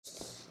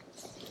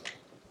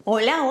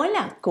Hola,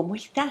 hola, ¿cómo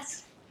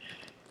estás?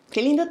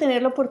 Qué lindo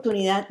tener la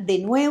oportunidad de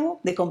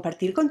nuevo de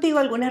compartir contigo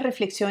algunas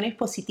reflexiones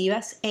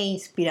positivas e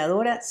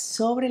inspiradoras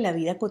sobre la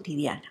vida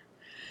cotidiana.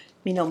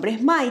 Mi nombre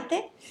es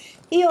Maite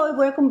y hoy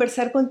voy a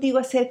conversar contigo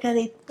acerca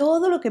de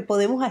todo lo que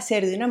podemos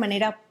hacer de una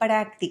manera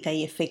práctica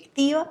y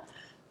efectiva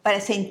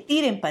para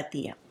sentir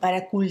empatía,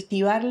 para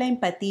cultivar la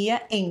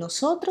empatía en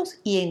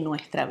nosotros y en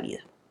nuestra vida.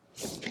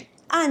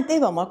 Antes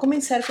vamos a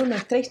comenzar con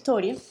nuestra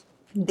historia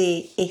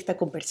de esta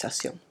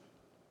conversación.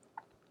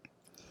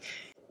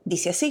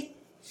 Dice así: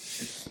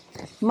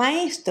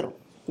 Maestro,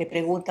 le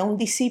pregunta a un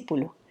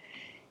discípulo,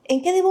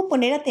 ¿en qué debo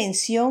poner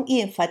atención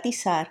y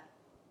enfatizar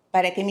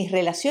para que mis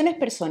relaciones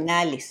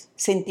personales,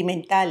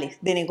 sentimentales,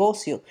 de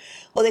negocio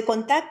o de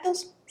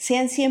contactos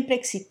sean siempre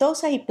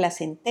exitosas y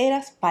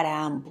placenteras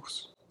para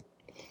ambos?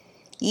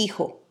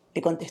 Hijo,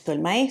 le contestó el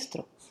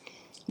maestro,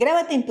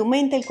 grábate en tu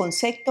mente el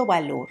concepto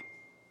valor.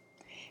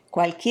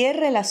 Cualquier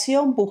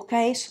relación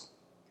busca eso,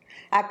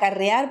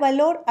 acarrear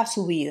valor a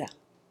su vida,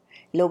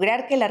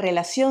 lograr que la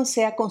relación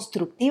sea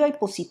constructiva y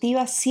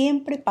positiva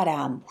siempre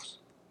para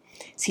ambos.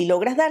 Si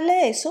logras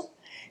darle eso,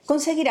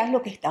 conseguirás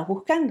lo que estás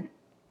buscando.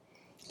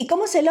 ¿Y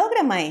cómo se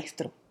logra,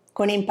 maestro?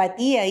 Con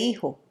empatía,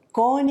 hijo,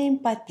 con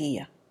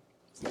empatía.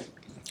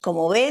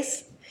 Como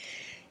ves,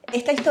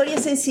 esta historia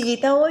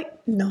sencillita hoy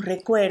nos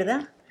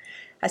recuerda,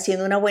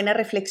 haciendo una buena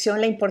reflexión,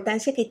 la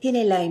importancia que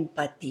tiene la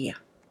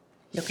empatía.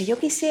 Lo que yo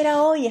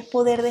quisiera hoy es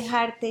poder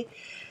dejarte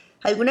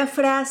alguna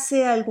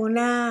frase,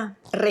 alguna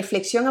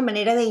reflexión a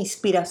manera de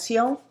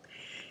inspiración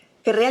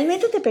que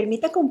realmente te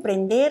permita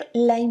comprender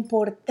la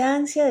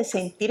importancia de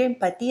sentir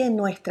empatía en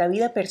nuestra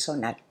vida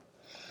personal.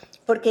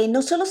 Porque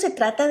no solo se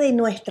trata de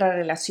nuestra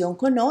relación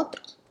con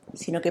otros,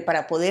 sino que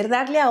para poder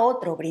darle a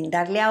otro,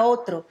 brindarle a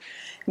otro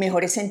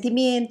mejores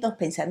sentimientos,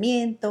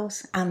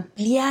 pensamientos,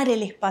 ampliar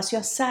el espacio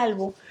a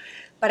salvo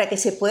para que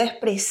se pueda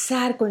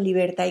expresar con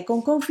libertad y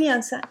con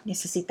confianza,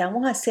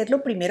 necesitamos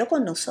hacerlo primero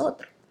con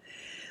nosotros.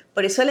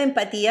 Por eso la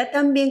empatía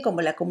también,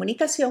 como la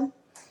comunicación,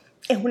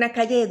 es una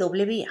calle de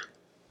doble vía.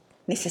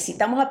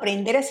 Necesitamos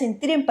aprender a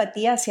sentir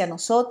empatía hacia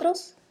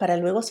nosotros para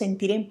luego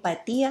sentir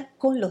empatía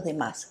con los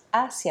demás,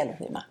 hacia los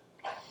demás.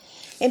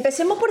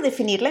 Empecemos por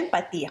definir la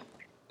empatía.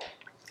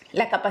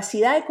 La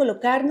capacidad de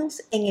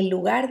colocarnos en el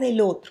lugar del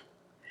otro,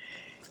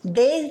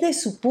 desde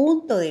su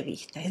punto de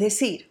vista, es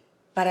decir,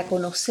 para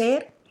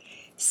conocer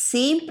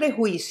sin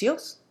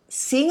prejuicios,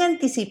 sin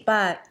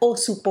anticipar o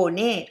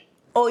suponer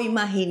o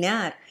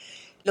imaginar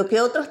lo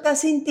que otro está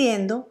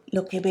sintiendo,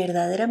 lo que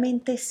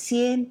verdaderamente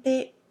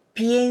siente,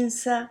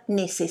 piensa,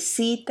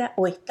 necesita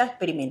o está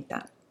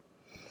experimentando.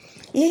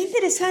 Y es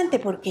interesante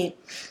porque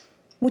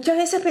muchas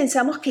veces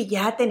pensamos que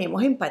ya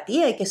tenemos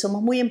empatía y que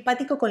somos muy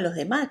empáticos con los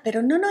demás,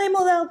 pero no nos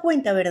hemos dado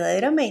cuenta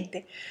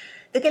verdaderamente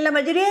de que en la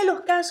mayoría de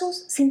los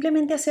casos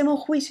simplemente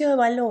hacemos juicio de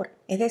valor,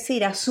 es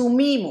decir,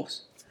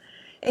 asumimos.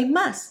 Es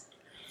más,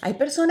 hay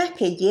personas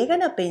que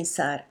llegan a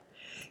pensar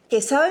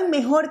que saben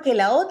mejor que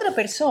la otra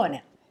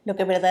persona lo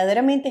que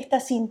verdaderamente está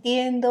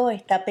sintiendo,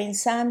 está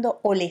pensando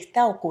o le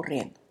está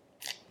ocurriendo.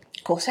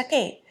 Cosa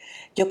que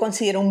yo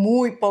considero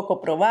muy poco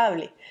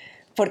probable,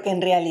 porque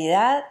en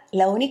realidad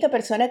la única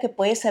persona que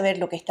puede saber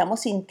lo que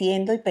estamos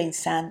sintiendo y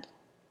pensando,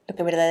 lo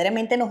que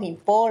verdaderamente nos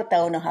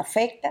importa o nos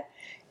afecta,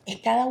 es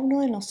cada uno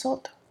de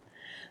nosotros.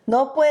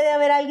 No puede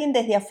haber alguien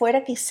desde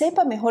afuera que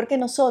sepa mejor que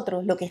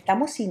nosotros lo que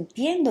estamos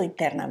sintiendo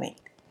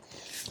internamente.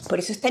 Por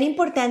eso es tan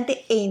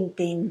importante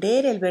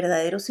entender el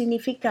verdadero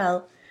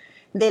significado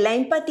de la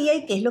empatía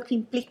y qué es lo que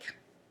implica.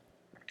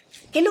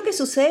 ¿Qué es lo que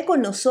sucede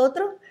con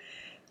nosotros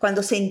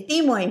cuando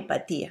sentimos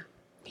empatía?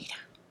 Mira,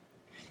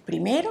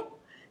 primero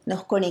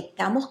nos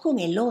conectamos con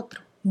el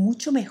otro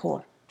mucho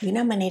mejor, de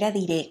una manera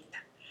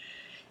directa.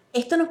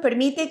 Esto nos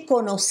permite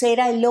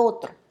conocer al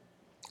otro,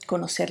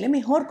 conocerle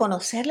mejor,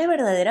 conocerle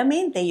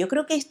verdaderamente. Yo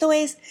creo que esto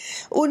es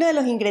uno de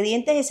los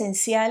ingredientes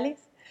esenciales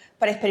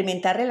para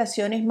experimentar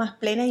relaciones más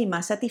plenas y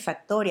más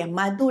satisfactorias,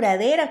 más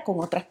duraderas con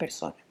otras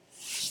personas,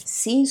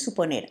 sin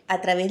suponer,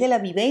 a través de la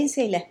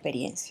vivencia y la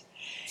experiencia.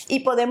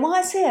 Y podemos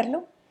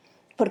hacerlo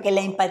porque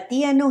la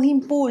empatía nos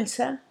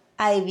impulsa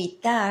a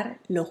evitar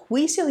los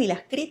juicios y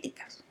las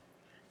críticas.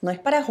 No es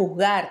para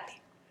juzgarte,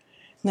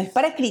 no es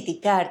para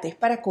criticarte, es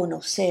para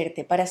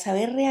conocerte, para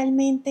saber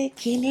realmente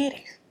quién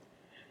eres.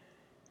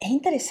 Es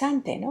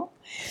interesante, ¿no?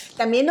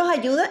 También nos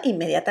ayuda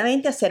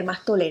inmediatamente a ser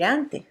más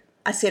tolerantes,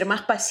 a ser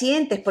más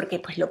pacientes, porque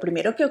pues lo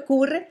primero que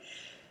ocurre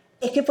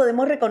es que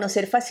podemos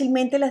reconocer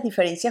fácilmente las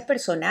diferencias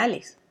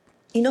personales.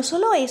 Y no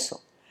solo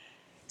eso,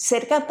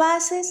 ser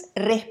capaces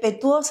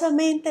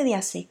respetuosamente de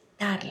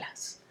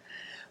aceptarlas.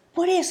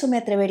 Por eso me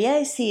atrevería a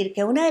decir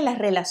que una de las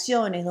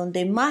relaciones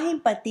donde más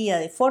empatía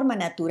de forma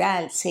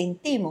natural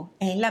sentimos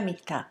es la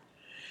amistad.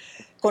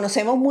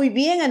 Conocemos muy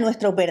bien a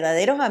nuestros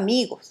verdaderos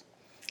amigos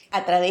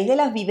a través de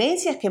las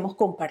vivencias que hemos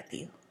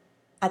compartido,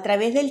 a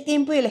través del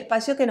tiempo y el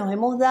espacio que nos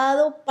hemos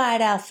dado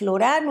para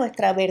aflorar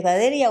nuestra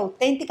verdadera y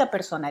auténtica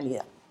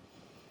personalidad.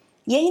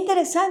 Y es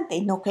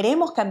interesante, no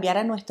queremos cambiar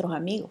a nuestros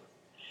amigos.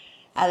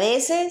 A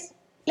veces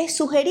les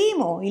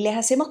sugerimos y les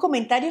hacemos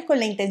comentarios con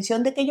la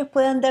intención de que ellos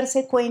puedan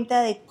darse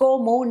cuenta de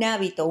cómo un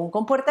hábito o un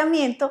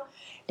comportamiento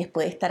les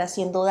puede estar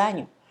haciendo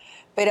daño.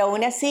 Pero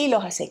aún así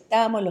los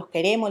aceptamos, los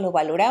queremos, los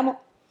valoramos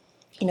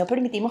y no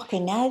permitimos que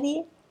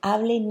nadie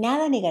hable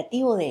nada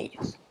negativo de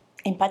ellos.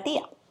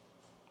 Empatía.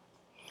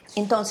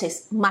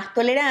 Entonces, más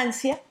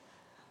tolerancia,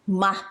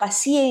 más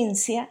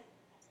paciencia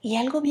y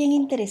algo bien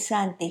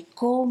interesante,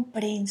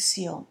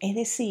 comprensión. Es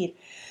decir,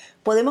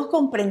 podemos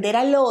comprender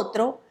al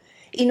otro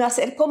y no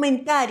hacer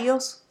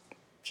comentarios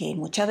que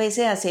muchas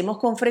veces hacemos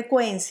con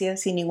frecuencia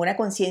sin ninguna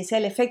conciencia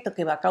del efecto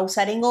que va a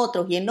causar en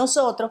otros y en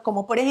nosotros,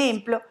 como por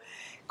ejemplo,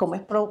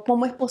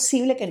 ¿cómo es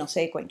posible que no se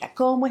dé cuenta?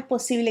 ¿Cómo es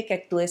posible que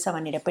actúe de esa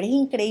manera? Pero es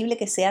increíble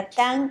que sea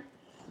tan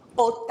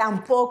o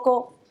tan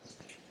poco,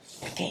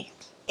 porque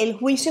el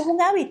juicio es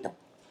un hábito.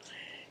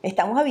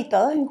 Estamos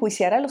habituados a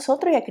enjuiciar a los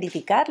otros y a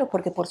criticarlos,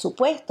 porque por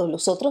supuesto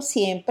los otros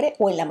siempre,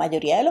 o en la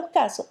mayoría de los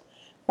casos,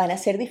 van a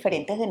ser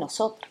diferentes de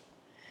nosotros.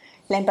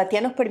 La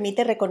empatía nos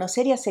permite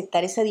reconocer y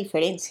aceptar esa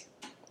diferencia.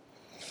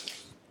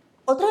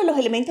 Otro de los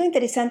elementos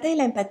interesantes de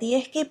la empatía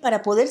es que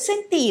para poder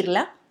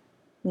sentirla,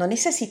 no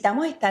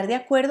necesitamos estar de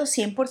acuerdo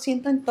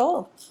 100% en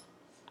todo.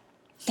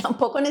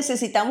 Tampoco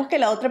necesitamos que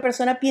la otra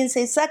persona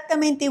piense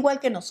exactamente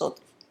igual que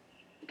nosotros,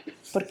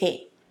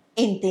 porque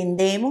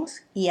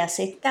entendemos y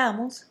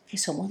aceptamos que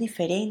somos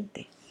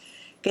diferentes,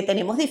 que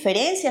tenemos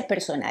diferencias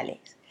personales,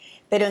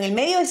 pero en el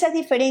medio de esas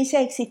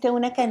diferencias existe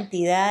una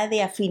cantidad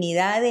de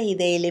afinidades y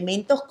de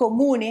elementos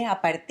comunes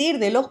a partir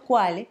de los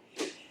cuales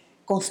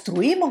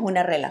construimos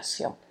una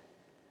relación.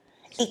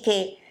 Y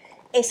que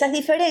esas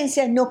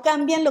diferencias no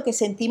cambian lo que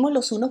sentimos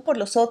los unos por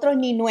los otros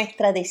ni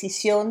nuestra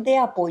decisión de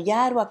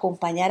apoyar o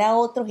acompañar a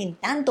otros en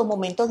tantos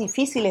momentos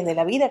difíciles de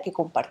la vida que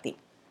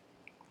compartimos.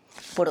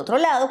 Por otro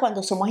lado,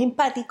 cuando somos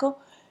empáticos,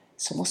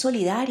 somos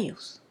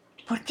solidarios.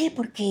 ¿Por qué?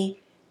 Porque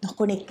nos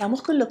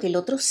conectamos con lo que el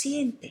otro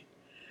siente,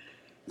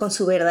 con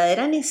su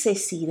verdadera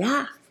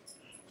necesidad.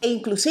 E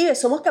inclusive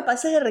somos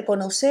capaces de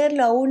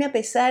reconocerlo aún a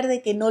pesar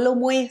de que no lo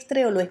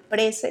muestre o lo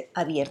exprese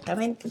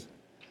abiertamente.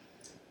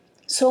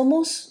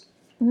 Somos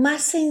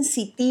más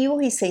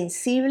sensitivos y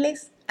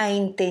sensibles a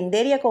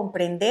entender y a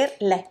comprender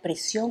la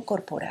expresión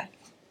corporal.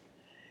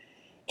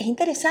 Es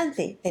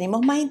interesante,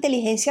 tenemos más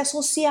inteligencia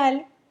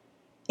social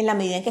en la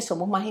medida en que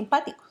somos más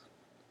empáticos.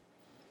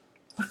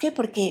 ¿Por qué?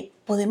 Porque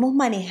podemos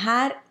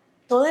manejar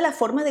todas las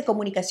formas de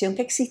comunicación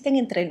que existen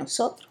entre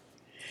nosotros.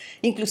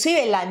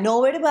 Inclusive la no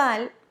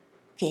verbal,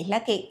 que es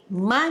la que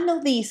más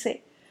nos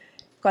dice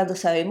cuando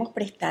sabemos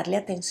prestarle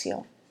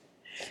atención.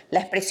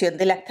 La expresión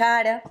de la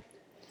cara,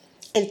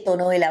 el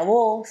tono de la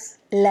voz,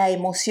 la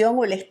emoción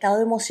o el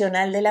estado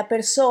emocional de la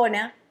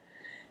persona,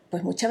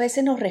 pues muchas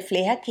veces nos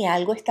refleja que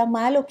algo está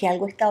mal o que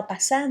algo está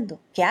pasando,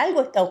 que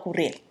algo está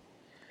ocurriendo.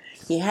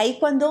 Y es ahí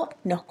cuando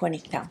nos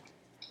conectamos.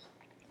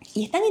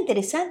 Y es tan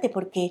interesante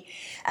porque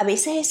a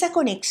veces esa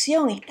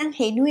conexión es tan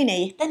genuina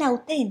y es tan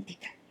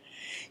auténtica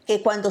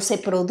que cuando se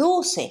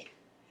produce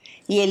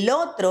y el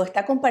otro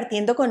está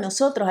compartiendo con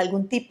nosotros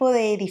algún tipo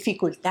de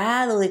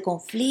dificultad o de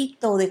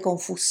conflicto o de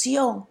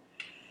confusión,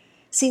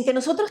 sin que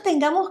nosotros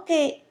tengamos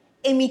que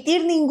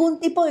emitir ningún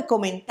tipo de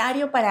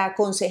comentario para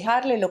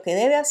aconsejarle lo que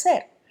debe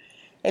hacer,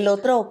 el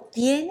otro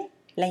obtiene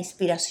la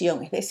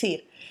inspiración, es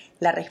decir,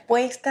 la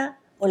respuesta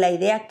o la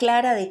idea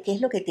clara de qué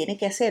es lo que tiene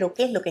que hacer o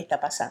qué es lo que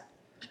está pasando.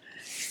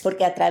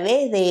 Porque a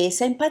través de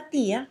esa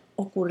empatía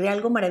ocurre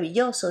algo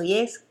maravilloso y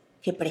es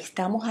que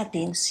prestamos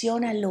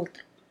atención al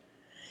otro.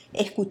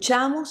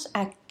 Escuchamos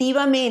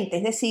activamente,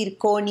 es decir,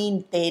 con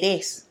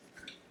interés.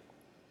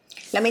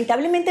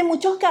 Lamentablemente en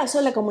muchos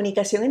casos la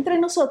comunicación entre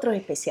nosotros,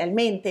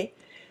 especialmente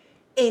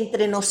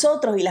entre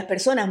nosotros y las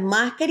personas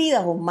más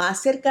queridas o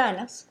más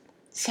cercanas,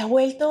 se ha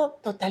vuelto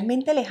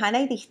totalmente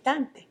lejana y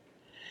distante.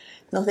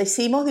 Nos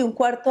decimos de un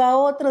cuarto a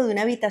otro, de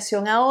una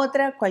habitación a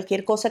otra,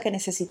 cualquier cosa que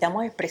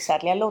necesitamos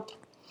expresarle al otro.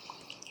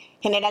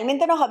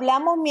 Generalmente nos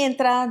hablamos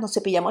mientras nos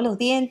cepillamos los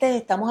dientes,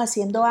 estamos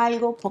haciendo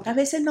algo. Pocas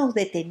veces nos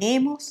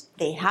detenemos,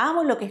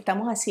 dejamos lo que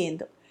estamos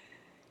haciendo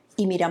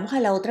y miramos a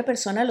la otra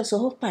persona a los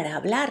ojos para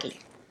hablarle.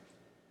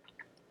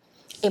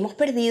 Hemos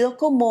perdido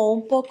como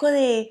un poco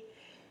de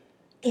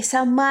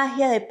esa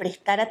magia de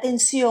prestar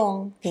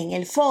atención que en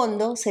el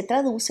fondo se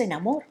traduce en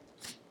amor.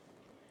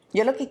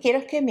 Yo lo que quiero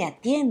es que me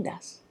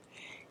atiendas,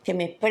 que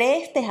me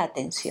prestes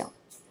atención.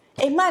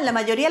 Es más, la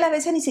mayoría de las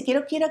veces ni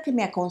siquiera quiero que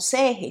me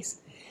aconsejes,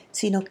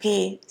 sino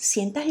que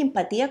sientas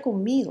empatía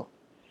conmigo,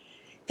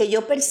 que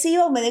yo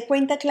perciba o me dé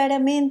cuenta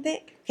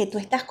claramente que tú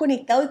estás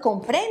conectado y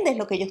comprendes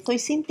lo que yo estoy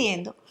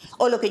sintiendo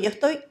o lo que yo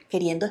estoy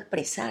queriendo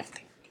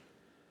expresarte.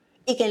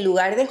 Y que en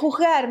lugar de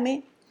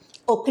juzgarme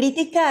o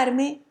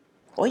criticarme,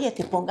 oye,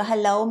 te pongas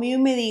al lado mío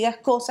y me digas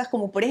cosas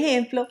como, por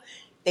ejemplo,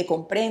 te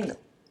comprendo.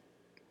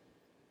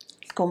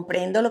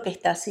 Comprendo lo que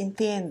estás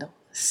sintiendo.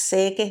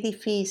 Sé que es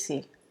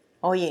difícil.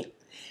 Oye,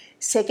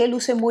 sé que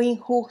luce muy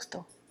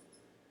injusto.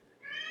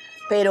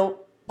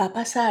 Pero va a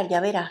pasar, ya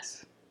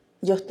verás.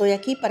 Yo estoy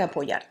aquí para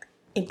apoyarte.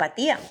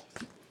 Empatía.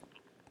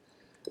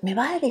 Me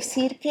vas a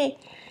decir que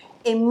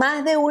en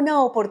más de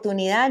una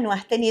oportunidad no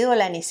has tenido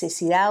la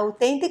necesidad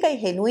auténtica y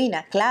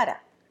genuina,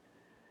 clara,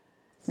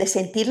 de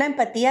sentir la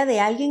empatía de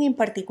alguien en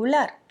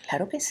particular?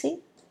 Claro que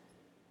sí,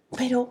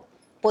 pero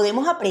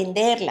podemos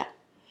aprenderla,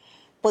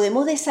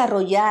 podemos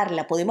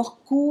desarrollarla, podemos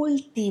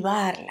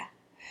cultivarla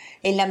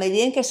en la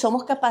medida en que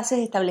somos capaces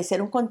de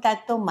establecer un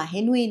contacto más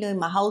genuino y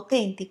más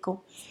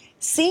auténtico,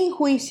 sin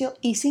juicio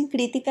y sin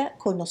crítica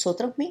con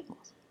nosotros mismos.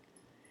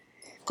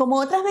 Como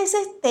otras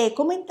veces te he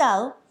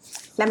comentado,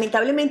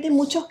 lamentablemente en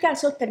muchos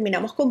casos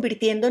terminamos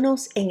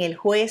convirtiéndonos en el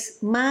juez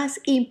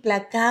más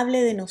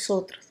implacable de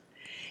nosotros.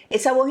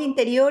 Esa voz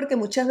interior que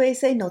muchas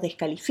veces nos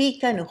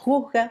descalifica, nos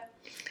juzga,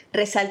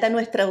 resalta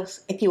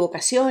nuestras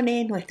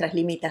equivocaciones, nuestras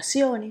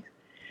limitaciones,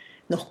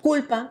 nos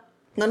culpa,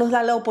 no nos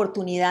da la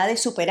oportunidad de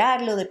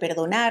superarlo, de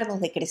perdonarnos,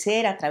 de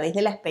crecer a través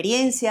de la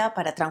experiencia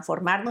para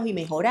transformarnos y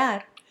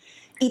mejorar.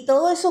 Y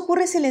todo eso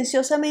ocurre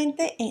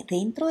silenciosamente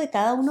dentro de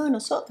cada uno de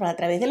nosotros, a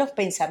través de los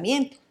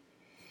pensamientos.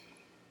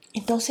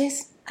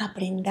 Entonces,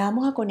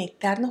 aprendamos a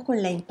conectarnos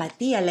con la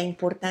empatía, la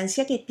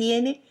importancia que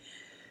tiene,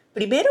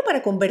 primero,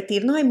 para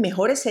convertirnos en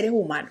mejores seres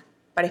humanos,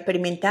 para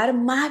experimentar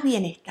más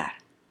bienestar,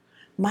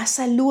 más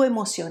salud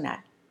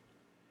emocional.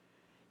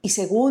 Y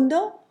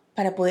segundo,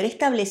 para poder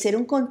establecer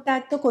un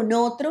contacto con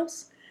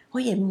otros,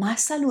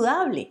 más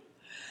saludable,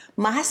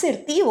 más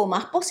asertivo,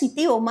 más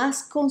positivo,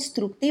 más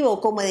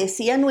constructivo, como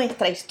decía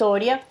nuestra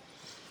historia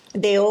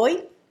de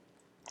hoy,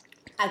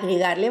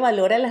 agregarle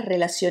valor a las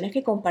relaciones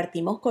que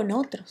compartimos con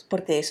otros,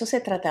 porque de eso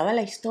se trataba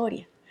la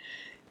historia.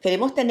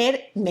 Queremos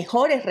tener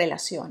mejores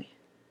relaciones,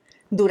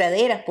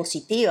 duraderas,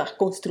 positivas,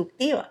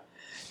 constructivas,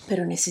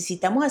 pero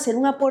necesitamos hacer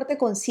un aporte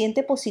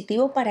consciente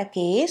positivo para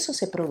que eso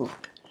se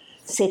produzca,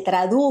 se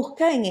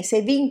traduzca en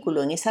ese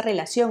vínculo, en esa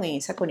relación, en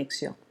esa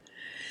conexión.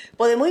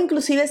 Podemos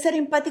inclusive ser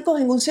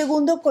empáticos en un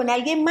segundo con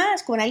alguien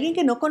más, con alguien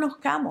que no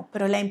conozcamos,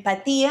 pero la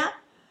empatía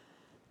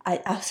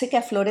hace que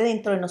aflore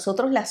dentro de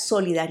nosotros la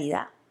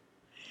solidaridad,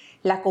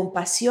 la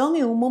compasión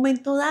en un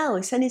momento dado,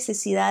 esa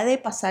necesidad de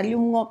pasarle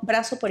un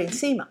brazo por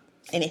encima.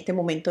 En este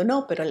momento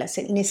no, pero la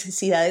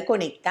necesidad de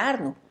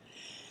conectarnos,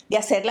 de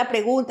hacer la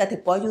pregunta, ¿te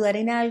puedo ayudar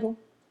en algo?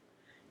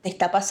 ¿Te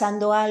está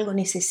pasando algo?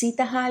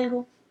 ¿Necesitas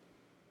algo?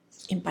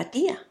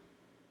 Empatía.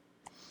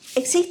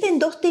 Existen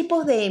dos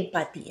tipos de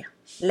empatía.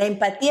 La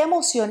empatía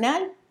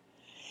emocional,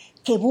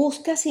 que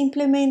busca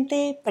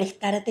simplemente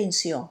prestar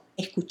atención,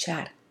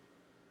 escuchar,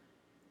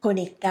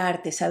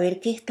 conectarte,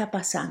 saber qué está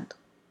pasando.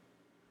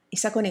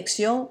 Esa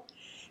conexión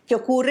que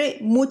ocurre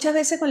muchas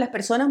veces con las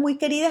personas muy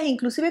queridas e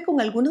inclusive con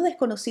algunos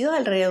desconocidos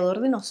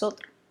alrededor de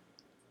nosotros.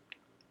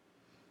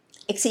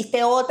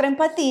 Existe otra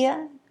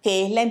empatía,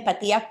 que es la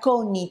empatía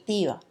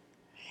cognitiva.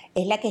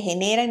 Es la que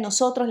genera en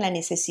nosotros la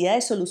necesidad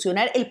de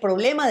solucionar el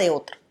problema de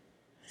otro.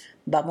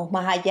 Vamos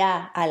más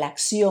allá, a la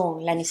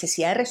acción, la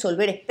necesidad de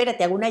resolver.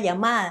 Espérate, hago una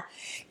llamada,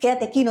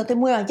 quédate aquí, no te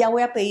muevas, ya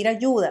voy a pedir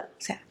ayuda.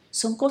 O sea,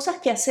 son cosas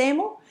que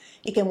hacemos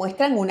y que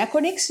muestran una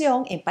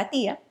conexión,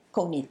 empatía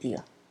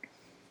cognitiva.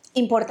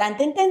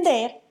 Importante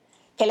entender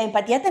que la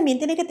empatía también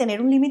tiene que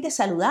tener un límite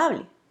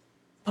saludable,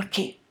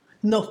 porque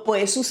nos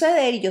puede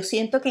suceder, y yo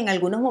siento que en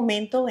algunos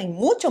momentos, en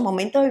muchos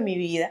momentos de mi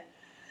vida,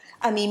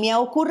 a mí me ha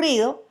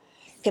ocurrido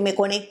que me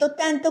conecto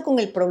tanto con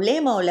el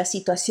problema o la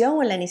situación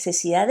o la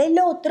necesidad del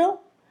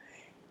otro,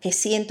 que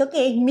siento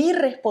que es mi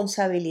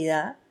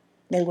responsabilidad,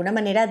 de alguna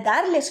manera,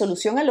 darle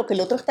solución a lo que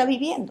el otro está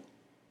viviendo.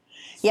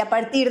 Y a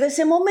partir de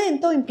ese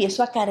momento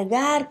empiezo a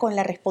cargar con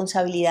la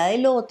responsabilidad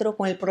del otro,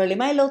 con el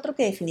problema del otro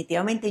que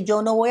definitivamente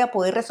yo no voy a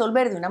poder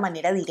resolver de una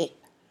manera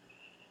directa.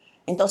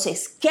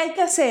 Entonces, ¿qué hay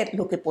que hacer?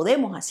 Lo que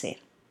podemos hacer.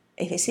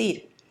 Es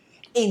decir,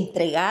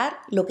 entregar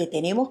lo que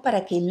tenemos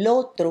para que el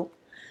otro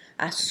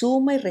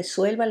asuma y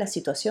resuelva la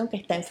situación que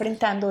está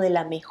enfrentando de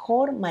la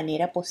mejor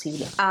manera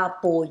posible.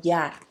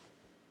 Apoyar.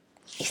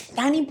 Es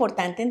tan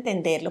importante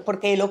entenderlo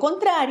porque de lo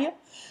contrario,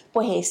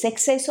 pues ese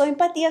exceso de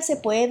empatía se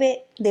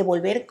puede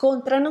devolver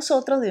contra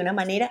nosotros de una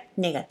manera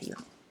negativa.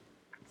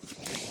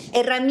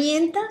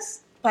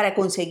 Herramientas para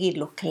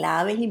conseguirlo,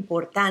 claves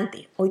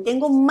importantes. Hoy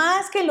tengo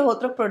más que en los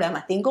otros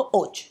programas, tengo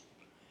 8.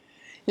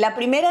 La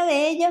primera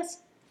de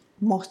ellas,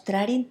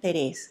 mostrar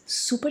interés,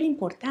 súper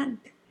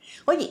importante.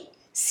 Oye,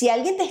 si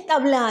alguien te está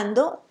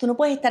hablando, tú no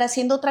puedes estar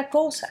haciendo otra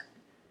cosa.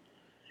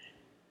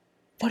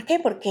 ¿Por qué?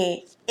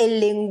 Porque el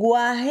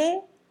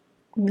lenguaje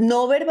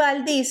no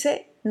verbal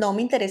dice, no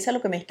me interesa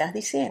lo que me estás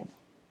diciendo.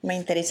 Me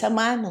interesa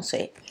más, no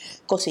sé,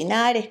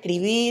 cocinar,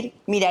 escribir,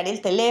 mirar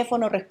el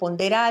teléfono,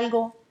 responder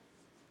algo.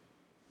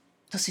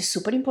 Entonces es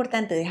súper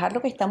importante dejar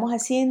lo que estamos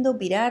haciendo,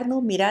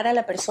 mirarnos, mirar a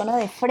la persona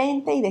de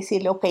frente y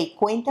decirle, ok,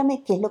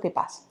 cuéntame qué es lo que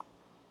pasa.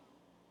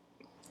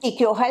 Y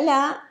que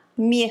ojalá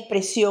mi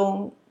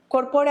expresión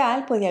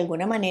corporal, pues de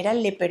alguna manera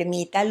le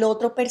permita al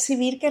otro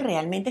percibir que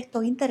realmente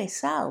estoy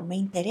interesado. Me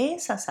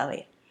interesa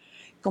saber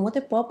cómo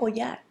te puedo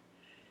apoyar,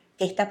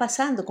 qué está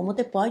pasando, cómo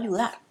te puedo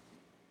ayudar.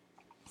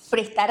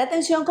 Prestar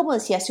atención, como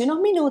decía hace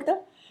unos minutos,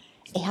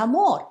 es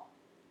amor.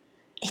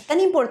 Es tan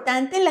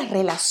importante en las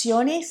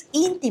relaciones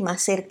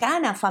íntimas,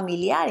 cercanas,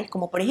 familiares,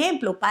 como por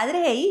ejemplo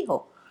padres e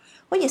hijos.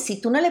 Oye, si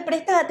tú no le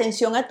prestas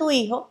atención a tu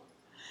hijo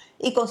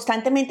y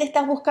constantemente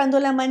estás buscando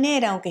la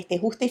manera, aunque esté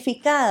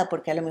justificada,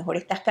 porque a lo mejor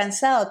estás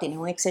cansado, tienes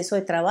un exceso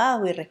de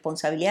trabajo y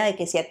responsabilidad de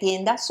que se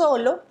atienda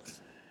solo,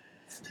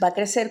 va a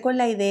crecer con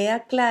la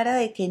idea clara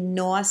de que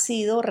no ha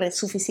sido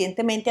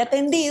suficientemente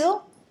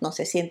atendido, no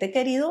se siente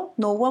querido,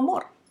 no hubo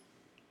amor.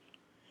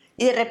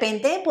 Y de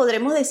repente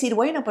podremos decir,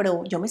 bueno,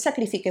 pero yo me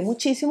sacrifiqué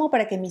muchísimo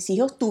para que mis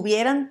hijos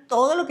tuvieran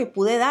todo lo que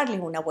pude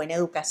darles, una buena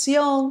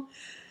educación,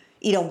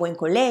 ir a un buen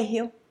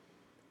colegio,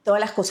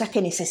 todas las cosas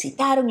que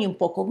necesitaron y un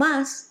poco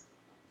más.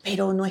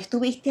 Pero no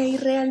estuviste ahí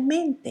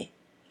realmente,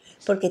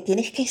 porque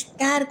tienes que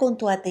estar con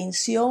tu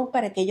atención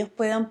para que ellos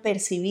puedan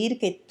percibir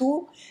que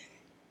tú,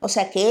 o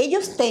sea, que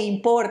ellos te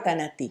importan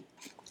a ti.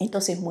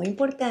 Entonces es muy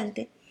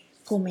importante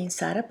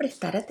comenzar a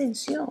prestar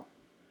atención.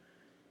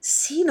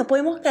 Sí, no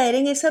podemos caer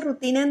en esa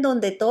rutina en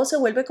donde todo se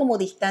vuelve como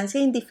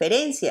distancia e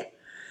indiferencia,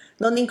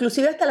 donde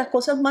inclusive hasta las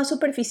cosas más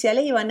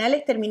superficiales y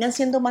banales terminan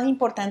siendo más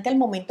importantes al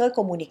momento de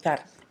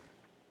comunicar.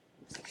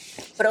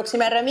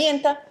 Próxima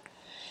herramienta,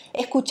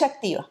 escucha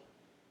activa.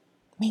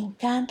 Me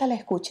encanta la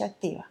escucha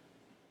activa.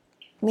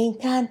 Me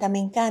encanta, me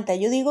encanta.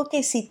 Yo digo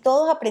que si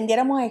todos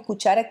aprendiéramos a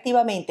escuchar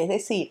activamente, es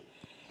decir,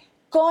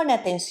 con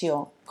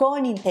atención,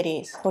 con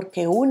interés,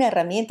 porque una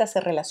herramienta se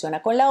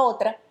relaciona con la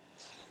otra,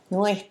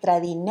 nuestra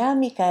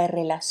dinámica de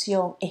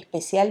relación,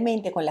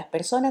 especialmente con las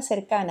personas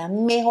cercanas,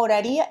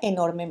 mejoraría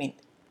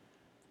enormemente.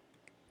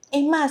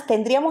 Es más,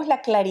 tendríamos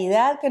la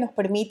claridad que nos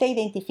permite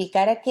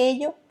identificar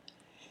aquello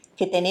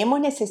que tenemos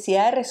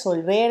necesidad de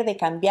resolver, de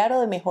cambiar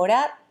o de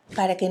mejorar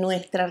para que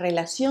nuestra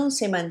relación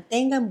se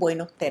mantenga en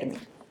buenos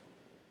términos.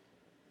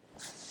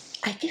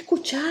 Hay que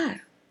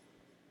escuchar.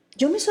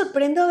 Yo me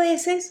sorprendo a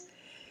veces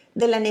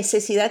de la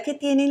necesidad que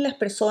tienen las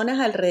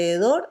personas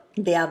alrededor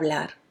de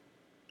hablar.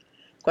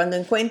 Cuando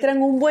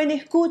encuentran un buen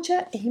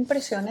escucha, es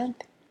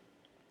impresionante.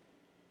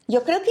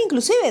 Yo creo que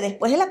inclusive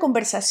después de la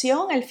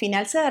conversación, al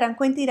final se darán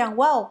cuenta y dirán,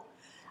 wow,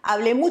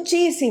 hablé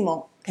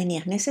muchísimo.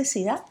 ¿Tenías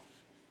necesidad?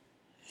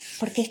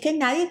 Porque es que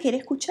nadie quiere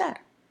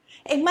escuchar.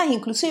 Es más,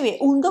 inclusive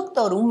un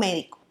doctor, un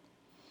médico,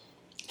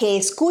 que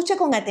escucha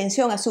con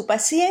atención a su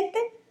paciente,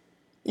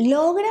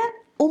 logra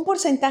un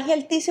porcentaje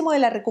altísimo de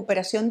la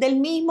recuperación del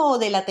mismo o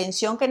de la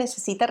atención que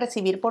necesita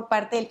recibir por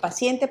parte del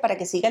paciente para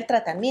que siga el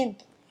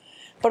tratamiento.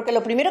 Porque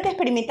lo primero que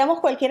experimentamos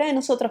cualquiera de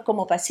nosotros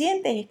como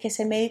pacientes es que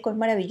ese médico es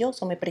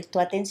maravilloso, me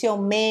prestó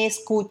atención, me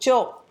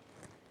escuchó.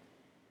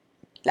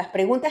 Las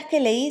preguntas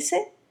que le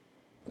hice,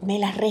 me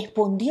las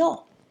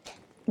respondió,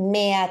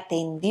 me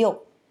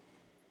atendió.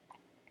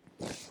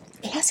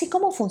 Es así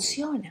como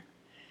funciona.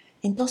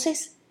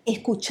 Entonces,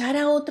 escuchar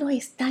a otros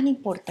es tan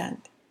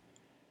importante.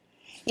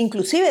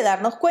 Inclusive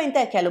darnos cuenta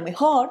de que a lo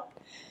mejor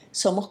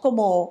somos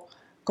como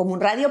un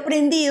radio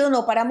prendido,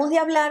 no paramos de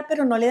hablar,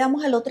 pero no le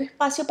damos al otro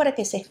espacio para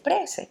que se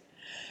exprese.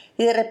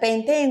 Y de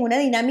repente en una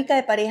dinámica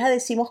de pareja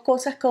decimos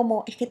cosas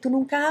como, es que tú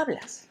nunca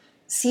hablas,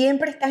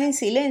 siempre estás en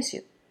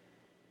silencio.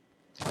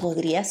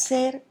 Podría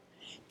ser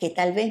que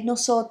tal vez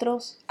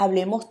nosotros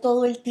hablemos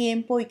todo el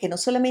tiempo y que no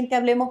solamente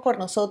hablemos por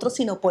nosotros,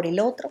 sino por el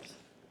otro.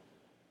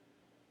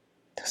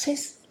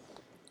 Entonces,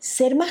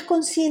 ser más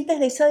conscientes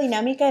de esa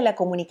dinámica de la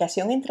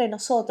comunicación entre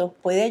nosotros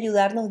puede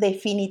ayudarnos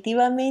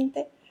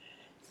definitivamente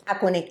a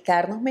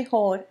conectarnos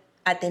mejor,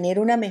 a tener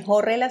una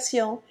mejor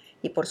relación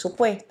y, por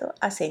supuesto,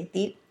 a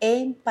sentir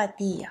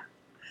empatía.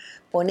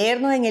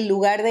 Ponernos en el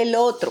lugar del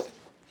otro,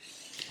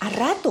 a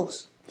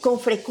ratos, con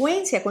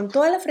frecuencia, con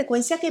toda la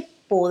frecuencia que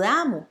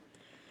podamos,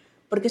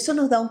 porque eso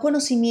nos da un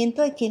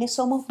conocimiento de quiénes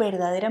somos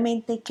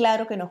verdaderamente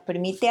claro que nos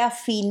permite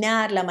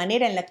afinar la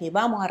manera en la que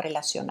vamos a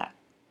relacionar.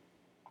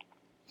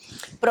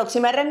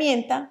 Próxima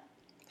herramienta,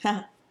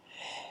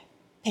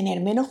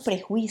 tener menos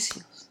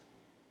prejuicios.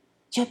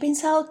 Yo he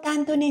pensado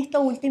tanto en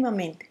esto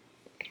últimamente.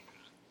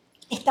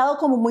 He estado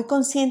como muy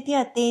consciente y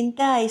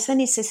atenta a esa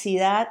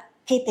necesidad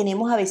que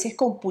tenemos a veces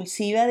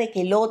compulsiva de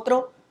que el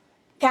otro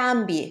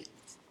cambie,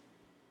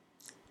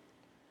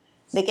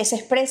 de que se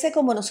exprese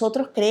como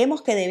nosotros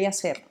creemos que debe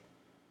hacerlo,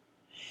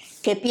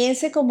 que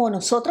piense como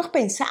nosotros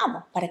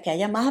pensamos para que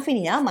haya más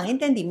afinidad, más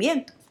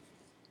entendimiento,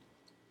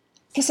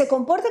 que se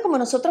comporte como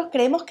nosotros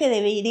creemos que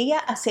debería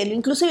hacerlo,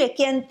 inclusive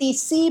que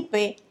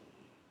anticipe,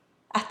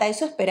 hasta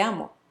eso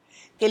esperamos,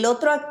 que el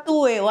otro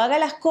actúe o haga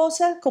las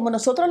cosas como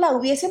nosotros las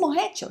hubiésemos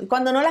hecho. Y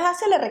cuando no las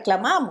hace, le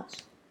reclamamos.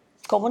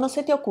 ¿Cómo no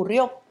se te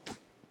ocurrió?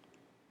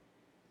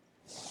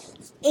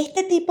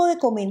 Este tipo de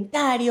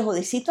comentarios o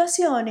de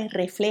situaciones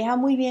refleja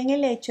muy bien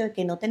el hecho de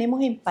que no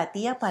tenemos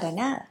empatía para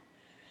nada.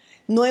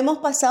 No hemos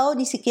pasado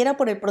ni siquiera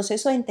por el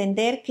proceso de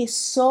entender que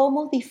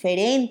somos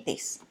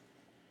diferentes.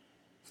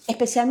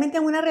 Especialmente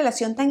en una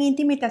relación tan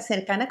íntima y tan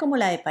cercana como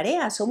la de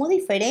pareja. Somos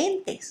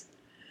diferentes.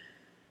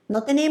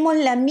 No tenemos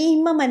la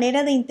misma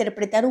manera de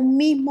interpretar un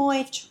mismo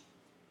hecho.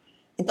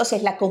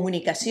 Entonces la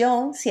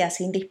comunicación se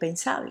hace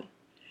indispensable.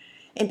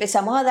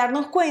 Empezamos a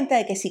darnos cuenta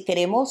de que si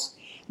queremos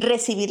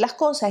recibir las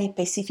cosas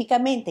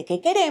específicamente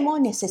que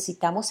queremos,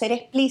 necesitamos ser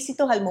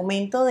explícitos al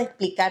momento de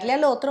explicarle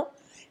al otro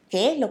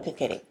qué es lo que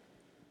queremos.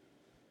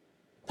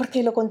 Porque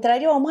de lo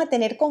contrario vamos a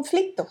tener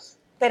conflictos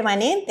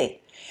permanentes,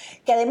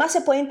 que además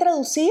se pueden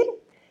traducir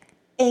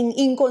en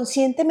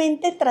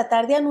inconscientemente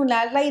tratar de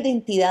anular la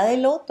identidad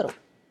del otro.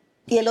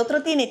 Y el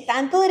otro tiene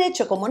tanto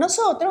derecho como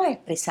nosotros a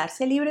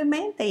expresarse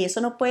libremente y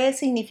eso no puede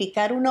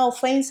significar una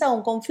ofensa o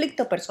un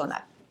conflicto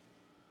personal.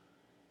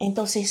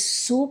 Entonces es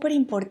súper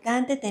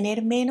importante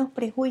tener menos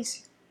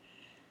prejuicios.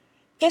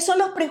 ¿Qué son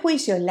los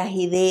prejuicios? Las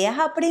ideas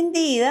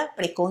aprendidas,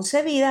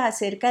 preconcebidas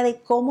acerca de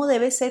cómo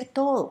debe ser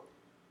todo.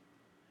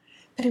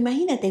 Pero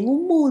imagínate, en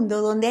un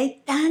mundo donde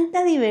hay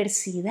tanta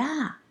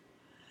diversidad,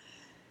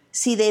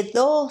 si de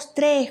 2,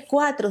 3,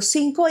 4,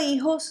 5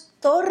 hijos,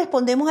 todos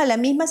respondemos a la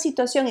misma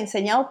situación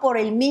enseñados por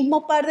el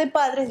mismo par de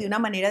padres de una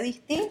manera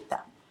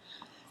distinta.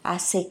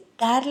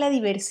 Aceptar la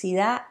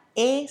diversidad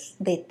es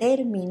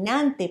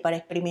determinante para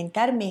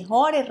experimentar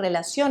mejores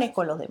relaciones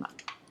con los demás.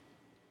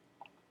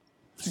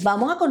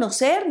 Vamos a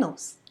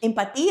conocernos,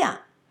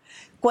 empatía.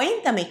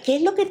 Cuéntame, ¿qué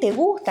es lo que te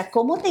gusta?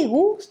 ¿Cómo te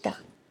gusta?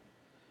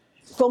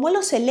 ¿Cómo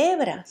lo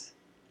celebras?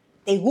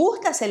 ¿Te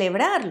gusta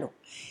celebrarlo?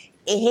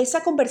 Es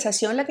esa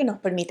conversación la que nos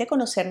permite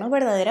conocernos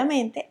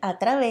verdaderamente a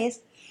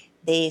través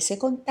de ese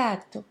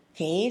contacto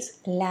que es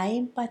la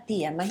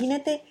empatía.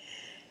 Imagínate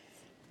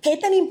qué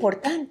tan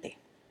importante.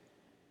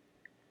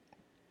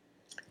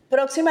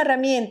 Próxima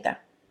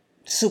herramienta,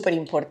 súper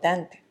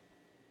importante.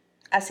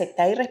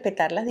 Aceptar y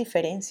respetar las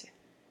diferencias.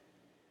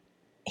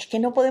 Es que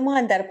no podemos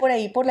andar por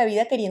ahí por la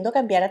vida queriendo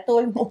cambiar a todo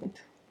el mundo.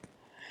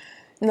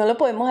 No lo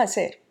podemos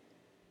hacer.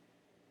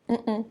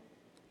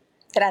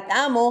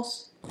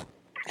 Tratamos.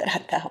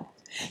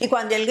 Y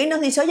cuando alguien nos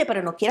dice, oye,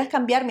 pero no quieras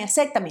cambiarme,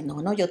 acéptame.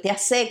 No, yo te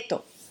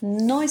acepto.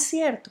 No es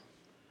cierto.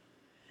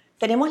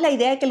 Tenemos la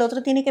idea de que el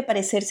otro tiene que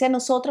parecerse a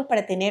nosotros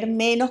para tener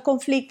menos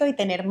conflictos y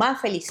tener más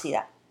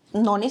felicidad.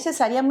 No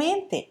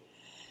necesariamente.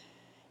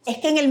 Es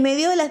que en el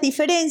medio de las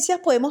diferencias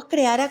podemos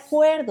crear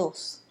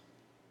acuerdos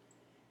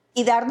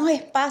y darnos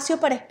espacio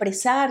para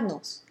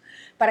expresarnos,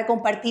 para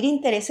compartir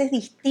intereses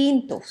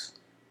distintos,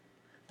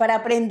 para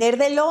aprender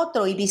del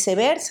otro y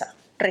viceversa.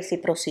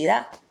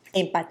 Reciprocidad,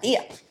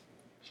 empatía.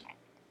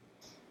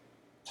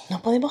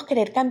 No podemos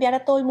querer cambiar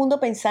a todo el mundo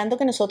pensando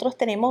que nosotros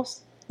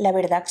tenemos la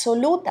verdad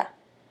absoluta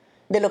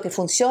de lo que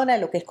funciona, de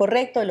lo que es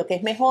correcto, de lo que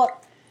es mejor.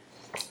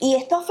 Y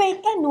esto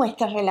afecta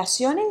nuestras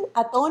relaciones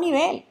a todo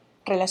nivel.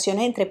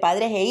 Relaciones entre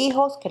padres e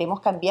hijos, queremos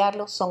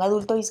cambiarlos, son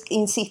adultos y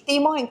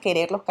insistimos en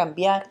quererlos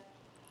cambiar.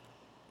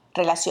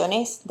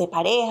 Relaciones de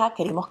pareja,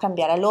 queremos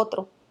cambiar al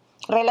otro.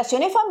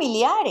 Relaciones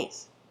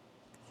familiares.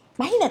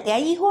 Imagínate,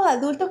 hay hijos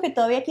adultos que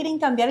todavía quieren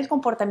cambiar el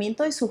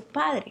comportamiento de sus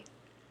padres.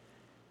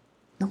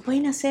 No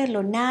pueden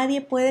hacerlo, nadie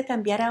puede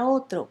cambiar a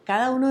otro.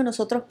 Cada uno de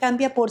nosotros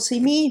cambia por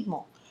sí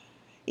mismo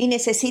y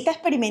necesita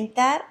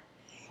experimentar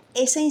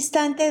ese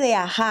instante de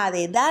ajá,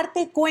 de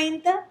darte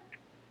cuenta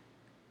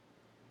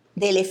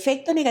del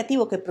efecto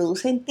negativo que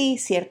produce en ti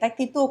cierta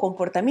actitud o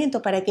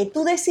comportamiento para que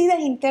tú decidas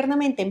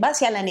internamente, en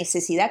base a la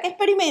necesidad que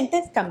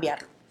experimentes,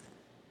 cambiarlo.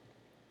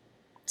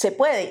 ¿Se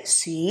puede?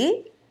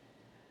 Sí,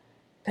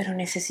 pero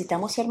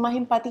necesitamos ser más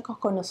empáticos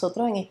con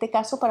nosotros en este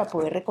caso para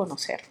poder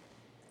reconocerlo.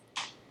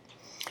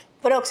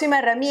 Próxima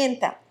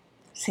herramienta,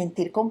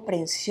 sentir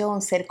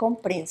comprensión, ser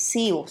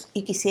comprensivos.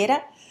 Y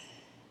quisiera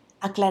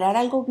aclarar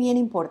algo bien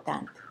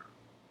importante.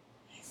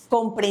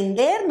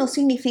 Comprender no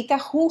significa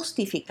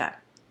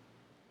justificar.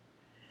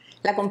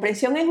 La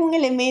comprensión es un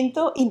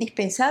elemento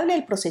indispensable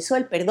del proceso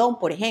del perdón,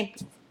 por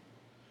ejemplo.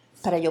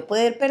 Para yo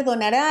poder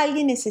perdonar a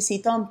alguien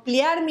necesito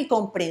ampliar mi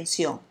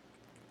comprensión.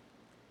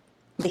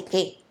 ¿De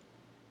qué?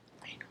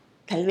 Bueno,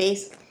 tal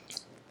vez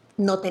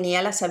no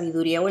tenía la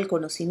sabiduría o el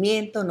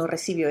conocimiento, no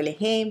recibió el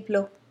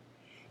ejemplo,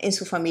 en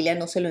su familia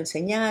no se lo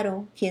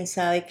enseñaron, quién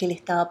sabe qué le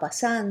estaba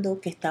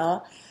pasando,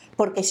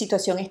 por qué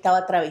situación estaba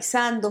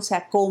atravesando, o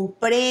sea,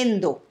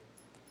 comprendo.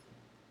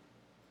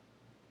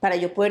 Para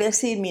yo poder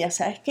decir, mira,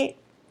 ¿sabes qué?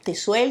 Te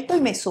suelto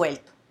y me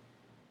suelto.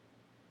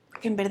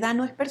 Porque en verdad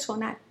no es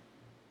personal.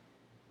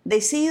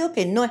 Decido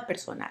que no es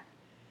personal.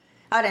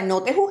 Ahora,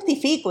 no te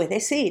justifico, es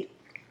decir,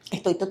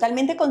 estoy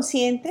totalmente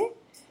consciente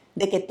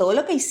de que todo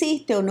lo que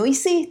hiciste o no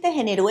hiciste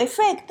generó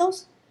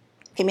efectos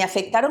que me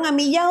afectaron a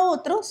mí y a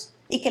otros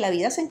y que la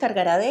vida se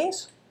encargará de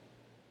eso.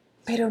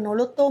 Pero no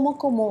lo tomo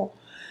como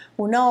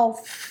una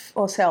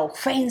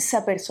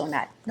ofensa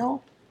personal,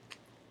 ¿no?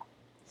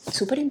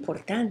 Súper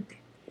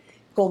importante.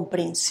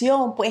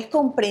 Comprensión, puedes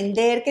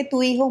comprender que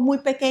tu hijo es muy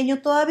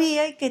pequeño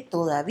todavía y que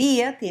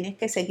todavía tienes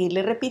que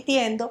seguirle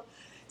repitiendo,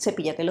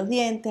 cepíllate los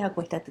dientes,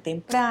 acuéstate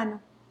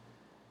temprano,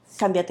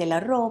 cámbiate la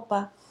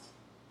ropa.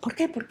 ¿Por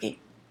qué? Porque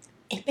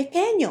es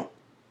pequeño.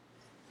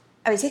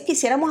 A veces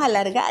quisiéramos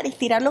alargar,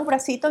 estirar los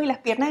bracitos y las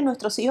piernas de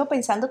nuestros hijos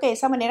pensando que de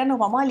esa manera nos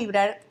vamos a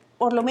librar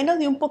por lo menos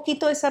de un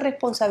poquito de esa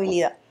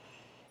responsabilidad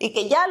y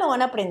que ya lo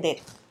van a aprender.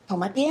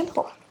 Toma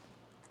tiempo.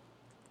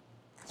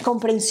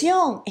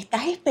 Comprensión,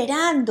 estás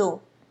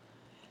esperando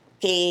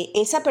que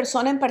esa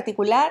persona en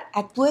particular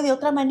actúe de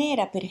otra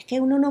manera, pero es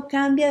que uno no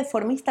cambia de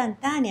forma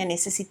instantánea.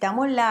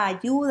 Necesitamos la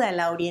ayuda,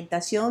 la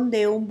orientación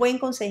de un buen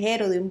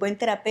consejero, de un buen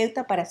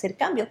terapeuta para hacer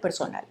cambios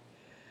personales.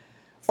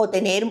 O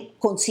tener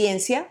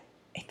conciencia,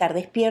 estar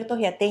despiertos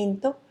y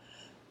atentos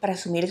para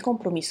asumir el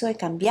compromiso de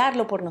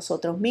cambiarlo por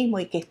nosotros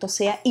mismos y que esto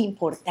sea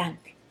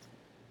importante.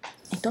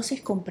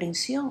 Entonces,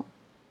 comprensión.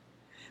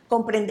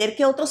 Comprender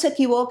que otros se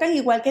equivocan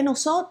igual que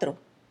nosotros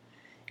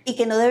y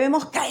que no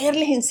debemos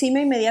caerles encima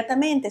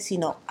inmediatamente,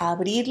 sino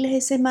abrirles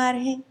ese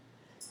margen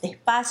de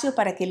espacio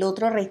para que el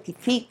otro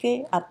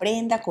rectifique,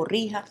 aprenda,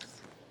 corrija,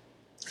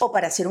 o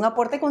para hacer un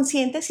aporte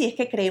consciente si es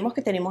que creemos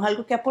que tenemos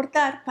algo que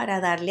aportar para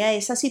darle a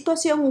esa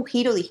situación un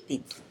giro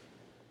distinto.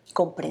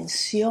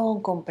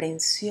 Comprensión,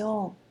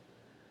 comprensión.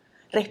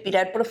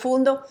 Respirar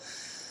profundo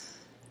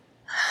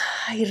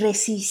y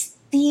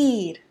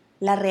resistir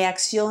la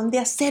reacción de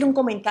hacer un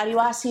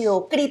comentario ácido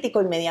o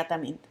crítico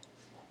inmediatamente.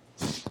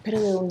 ¿Pero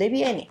de dónde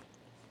viene?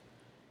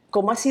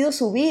 ¿Cómo ha sido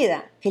su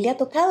vida? ¿Qué le ha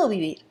tocado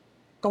vivir?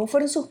 ¿Cómo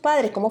fueron sus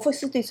padres? ¿Cómo fue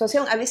su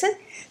situación? A veces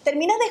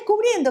terminas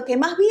descubriendo que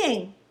más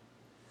bien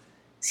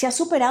se ha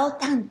superado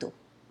tanto.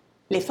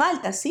 Le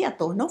falta, sí, a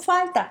todos nos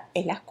falta.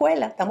 Es la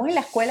escuela, estamos en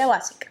la escuela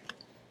básica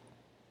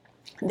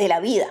de la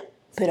vida,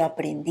 pero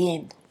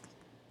aprendiendo,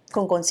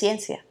 con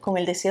conciencia, con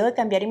el deseo de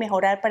cambiar y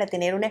mejorar para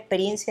tener una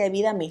experiencia de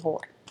vida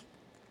mejor.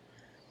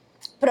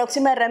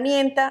 Próxima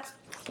herramienta,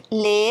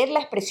 leer la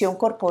expresión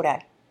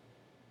corporal.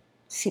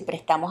 Si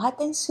prestamos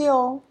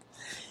atención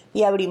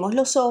y abrimos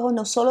los ojos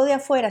no solo de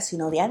afuera,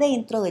 sino de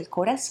adentro, del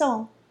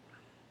corazón,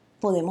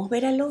 podemos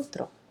ver al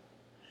otro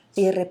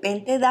y de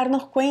repente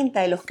darnos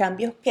cuenta de los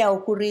cambios que ha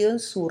ocurrido en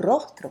su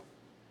rostro,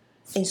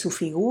 en su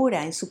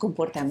figura, en su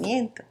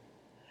comportamiento.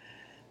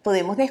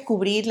 Podemos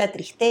descubrir la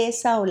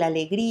tristeza o la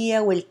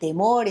alegría o el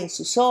temor en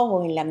sus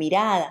ojos, en la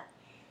mirada,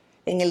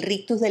 en el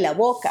rictus de la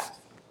boca.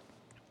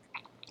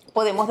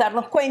 Podemos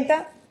darnos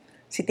cuenta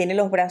si tiene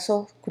los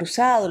brazos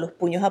cruzados, los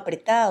puños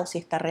apretados, si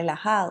está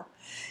relajado.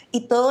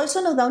 Y todo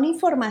eso nos da una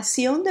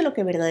información de lo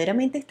que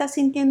verdaderamente está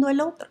sintiendo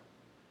el otro,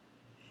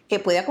 que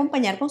puede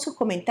acompañar con sus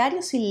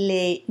comentarios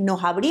si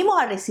nos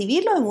abrimos a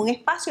recibirlos en un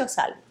espacio a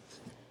salvo.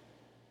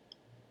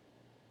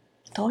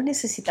 Todos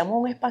necesitamos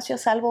un espacio a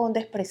salvo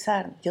donde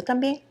expresarnos. Yo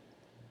también.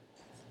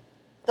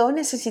 Todos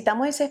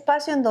necesitamos ese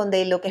espacio en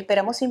donde lo que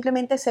esperamos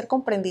simplemente es ser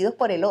comprendidos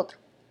por el otro.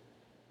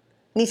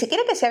 Ni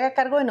siquiera que se haga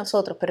cargo de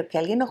nosotros, pero que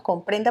alguien nos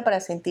comprenda para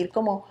sentir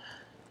como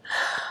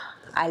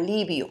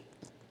alivio.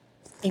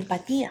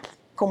 Empatía,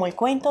 como el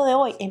cuento de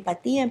hoy.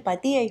 Empatía,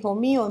 empatía, hijo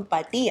mío,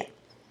 empatía.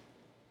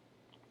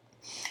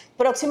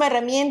 Próxima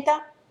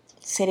herramienta,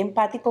 ser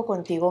empático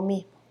contigo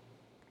mismo.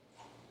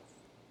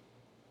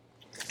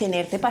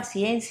 Tenerte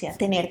paciencia,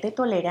 tenerte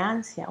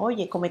tolerancia.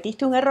 Oye,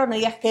 cometiste un error, no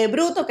digas qué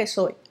bruto que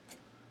soy.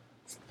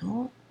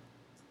 No,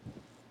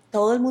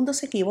 todo el mundo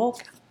se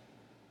equivoca.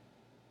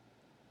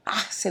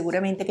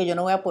 Seguramente que yo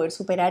no voy a poder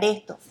superar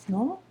esto.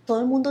 No, todo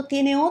el mundo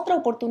tiene otra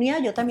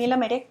oportunidad, yo también la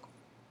merezco.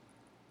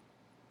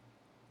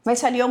 Me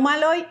salió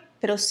mal hoy,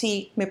 pero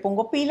si me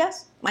pongo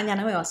pilas,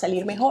 mañana me va a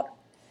salir mejor.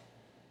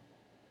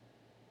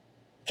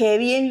 Qué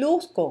bien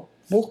luzco,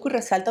 busco y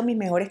resalto mis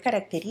mejores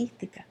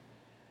características.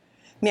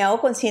 Me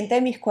hago consciente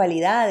de mis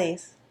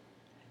cualidades,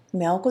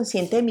 me hago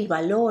consciente de mis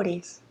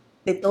valores,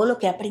 de todo lo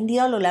que he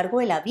aprendido a lo largo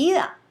de la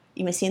vida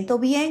y me siento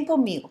bien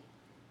conmigo.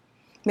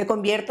 Me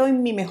convierto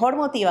en mi mejor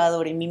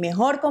motivador, en mi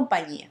mejor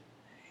compañía.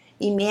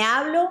 Y me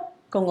hablo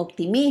con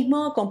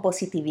optimismo, con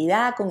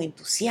positividad, con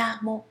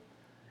entusiasmo,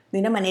 de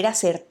una manera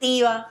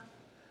asertiva.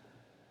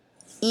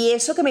 Y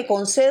eso que me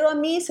concedo a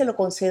mí, se lo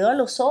concedo a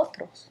los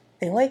otros.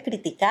 Dejo de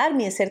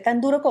criticarme y de ser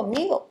tan duro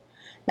conmigo.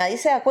 Nadie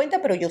se da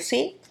cuenta, pero yo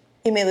sí.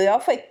 Y me veo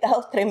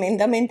afectado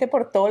tremendamente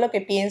por todo lo que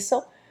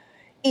pienso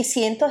y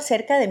siento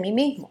acerca de mí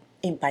mismo.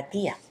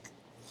 Empatía.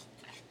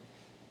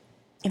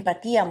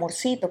 Empatía,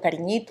 amorcito,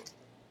 cariñito.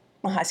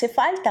 Nos hace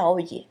falta,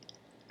 oye.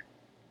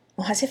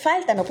 Nos hace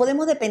falta. No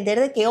podemos depender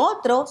de que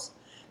otros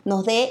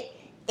nos dé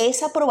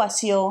esa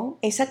aprobación,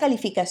 esa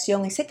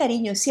calificación, ese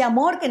cariño, ese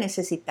amor que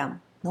necesitamos.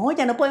 No,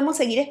 ya no podemos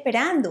seguir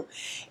esperando.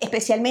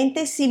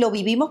 Especialmente si lo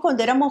vivimos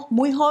cuando éramos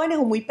muy jóvenes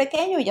o muy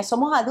pequeños y ya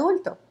somos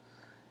adultos.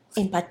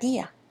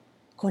 Empatía,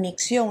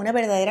 conexión, una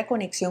verdadera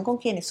conexión con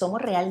quienes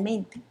somos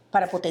realmente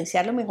para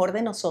potenciar lo mejor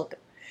de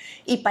nosotros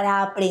y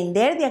para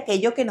aprender de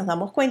aquello que nos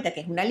damos cuenta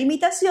que es una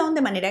limitación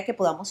de manera que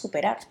podamos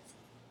superar.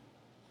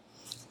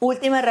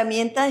 Última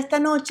herramienta de esta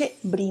noche,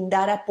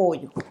 brindar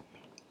apoyo.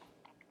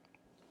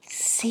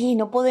 Sí,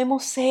 no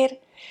podemos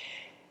ser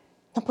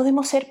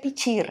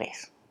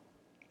pichirres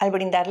al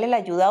brindarle la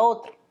ayuda a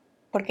otro,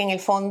 porque en el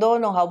fondo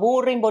nos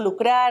aburre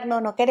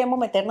involucrarnos, no queremos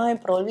meternos en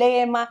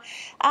problemas.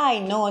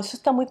 Ay, no, eso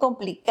está muy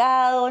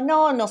complicado,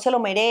 no se lo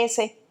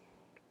merece.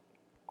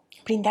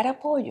 Brindar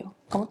apoyo,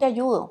 ¿cómo te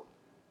ayudo?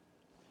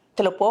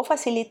 ¿Te lo puedo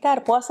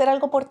facilitar? ¿Puedo hacer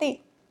algo por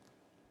ti?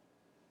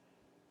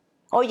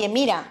 Oye,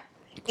 mira,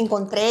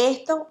 encontré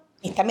esto,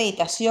 esta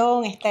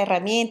meditación, esta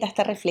herramienta,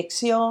 esta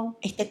reflexión,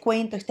 este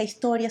cuento, esta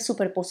historia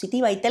súper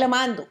positiva, ahí te la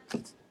mando.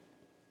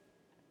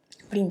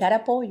 Brindar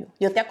apoyo,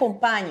 yo te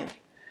acompaño.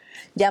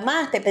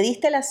 Llamaste,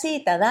 pediste la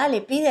cita,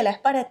 dale, pídela, es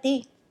para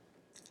ti.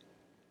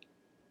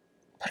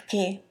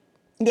 Porque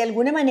de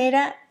alguna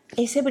manera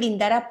ese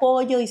brindar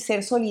apoyo y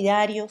ser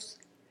solidarios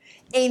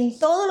en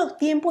todos los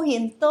tiempos y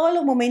en todos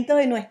los momentos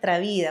de nuestra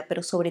vida,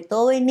 pero sobre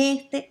todo en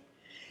este,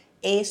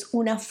 es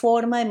una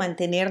forma de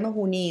mantenernos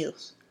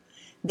unidos,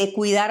 de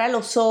cuidar a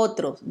los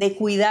otros, de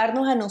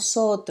cuidarnos a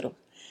nosotros,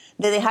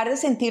 de dejar de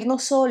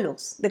sentirnos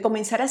solos, de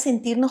comenzar a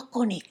sentirnos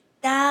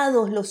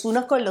conectados los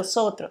unos con los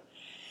otros,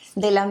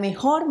 de la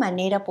mejor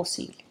manera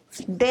posible,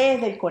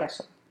 desde el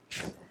corazón,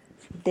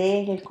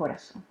 desde el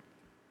corazón,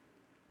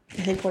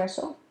 desde el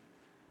corazón,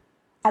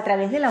 a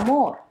través del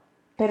amor,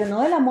 pero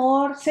no del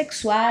amor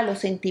sexual o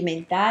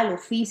sentimental o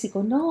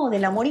físico, no,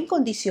 del amor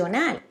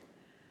incondicional,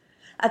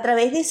 a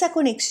través de esa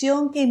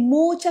conexión que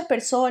muchas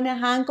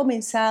personas han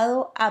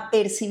comenzado a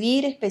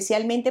percibir,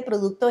 especialmente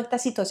producto de esta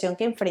situación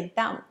que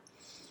enfrentamos,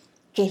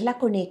 que es la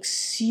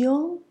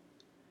conexión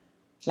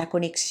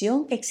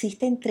que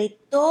existe entre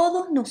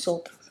todos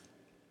nosotros.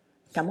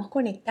 Estamos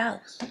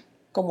conectados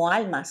como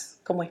almas,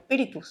 como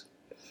espíritus.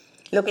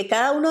 Lo que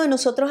cada uno de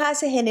nosotros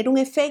hace genera un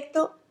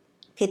efecto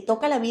que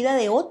toca la vida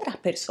de otras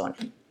personas,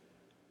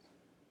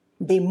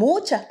 de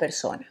muchas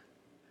personas.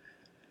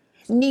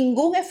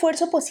 Ningún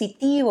esfuerzo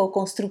positivo,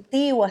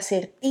 constructivo,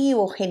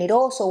 asertivo,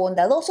 generoso,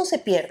 bondadoso se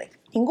pierde.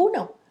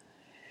 Ninguno.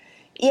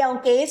 Y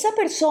aunque esa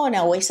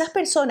persona o esas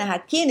personas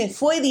a quienes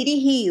fue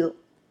dirigido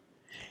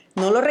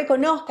no lo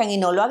reconozcan y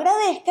no lo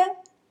agradezcan,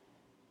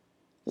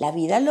 la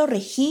vida lo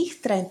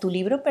registra en tu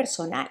libro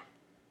personal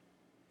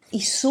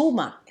y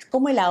suma, es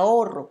como el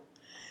ahorro,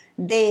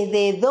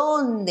 desde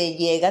donde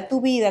llega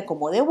tu vida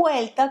como de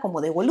vuelta,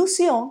 como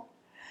devolución,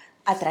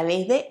 a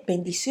través de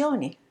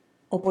bendiciones,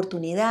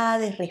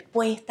 oportunidades,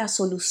 respuestas,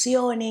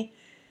 soluciones,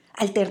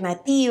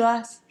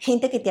 alternativas,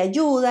 gente que te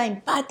ayuda,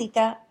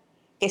 empática,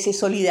 que se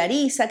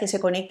solidariza, que se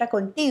conecta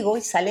contigo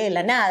y sale de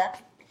la nada.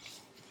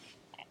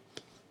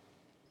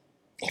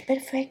 Es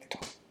perfecto.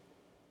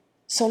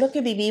 Solo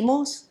que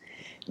vivimos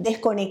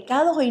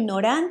desconectados o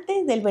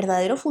ignorantes del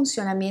verdadero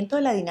funcionamiento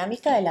de la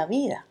dinámica de la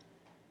vida.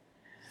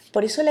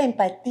 Por eso la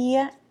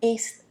empatía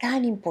es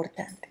tan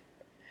importante.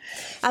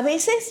 A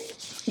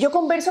veces yo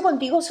converso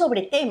contigo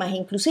sobre temas,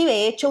 inclusive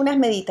he hecho unas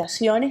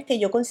meditaciones que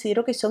yo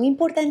considero que son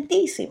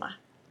importantísimas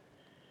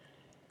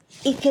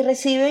y que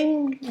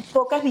reciben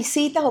pocas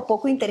visitas o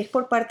poco interés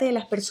por parte de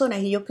las personas.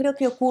 Y yo creo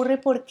que ocurre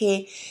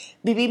porque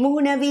vivimos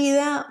una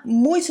vida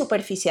muy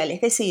superficial,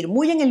 es decir,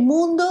 muy en el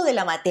mundo de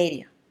la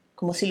materia,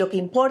 como si lo que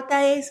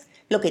importa es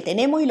lo que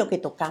tenemos y lo que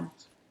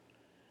tocamos.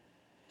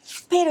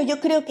 Pero yo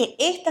creo que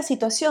esta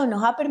situación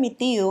nos ha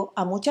permitido,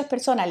 a muchas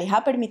personas les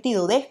ha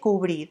permitido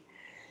descubrir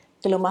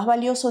que lo más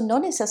valioso no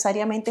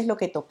necesariamente es lo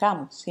que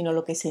tocamos, sino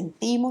lo que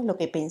sentimos, lo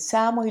que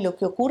pensamos y lo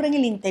que ocurre en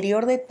el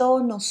interior de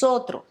todos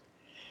nosotros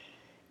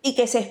y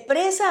que se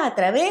expresa a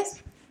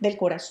través del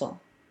corazón.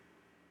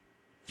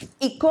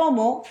 Y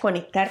cómo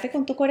conectarte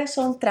con tu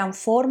corazón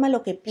transforma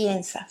lo que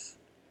piensas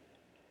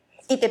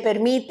y te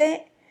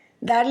permite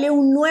darle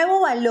un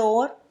nuevo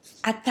valor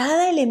a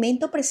cada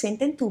elemento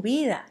presente en tu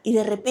vida y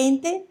de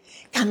repente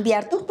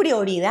cambiar tus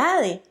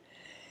prioridades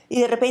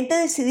y de repente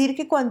decidir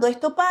que cuando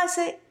esto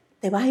pase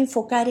te vas a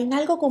enfocar en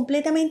algo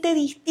completamente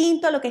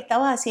distinto a lo que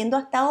estabas haciendo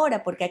hasta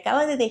ahora porque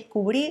acabas de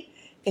descubrir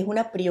que es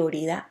una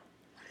prioridad,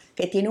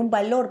 que tiene un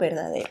valor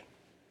verdadero.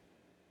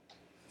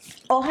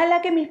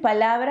 Ojalá que mis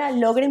palabras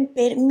logren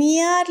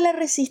permear la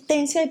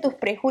resistencia de tus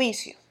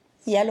prejuicios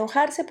y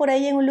alojarse por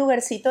ahí en un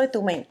lugarcito de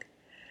tu mente,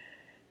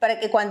 para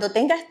que cuando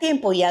tengas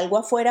tiempo y algo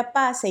afuera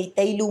pase y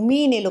te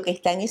ilumine lo que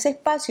está en ese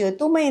espacio de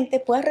tu mente,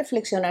 puedas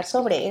reflexionar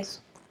sobre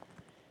eso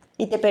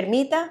y te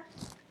permita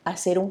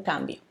hacer un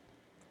cambio,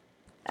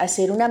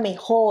 hacer una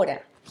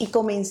mejora y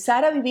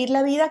comenzar a vivir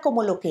la vida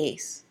como lo que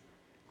es,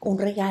 un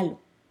regalo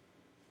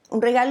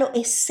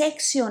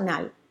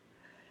excepcional.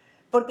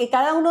 Porque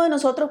cada uno de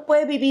nosotros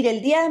puede vivir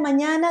el día de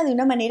mañana de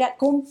una manera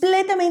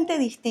completamente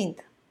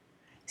distinta.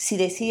 Si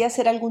decide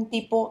hacer algún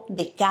tipo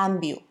de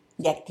cambio,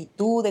 de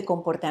actitud, de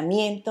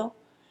comportamiento,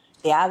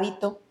 de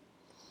hábito,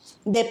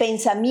 de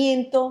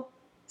pensamiento,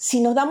 si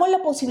nos damos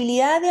la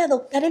posibilidad de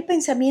adoptar el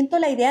pensamiento,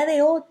 la idea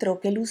de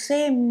otro, que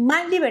luce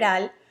más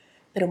liberal,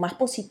 pero más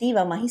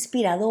positiva, más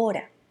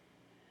inspiradora,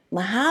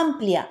 más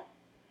amplia,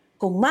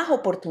 con más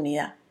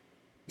oportunidad.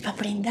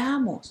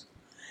 Aprendamos.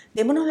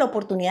 Démonos la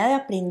oportunidad de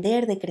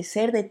aprender, de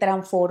crecer, de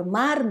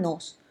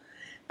transformarnos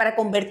para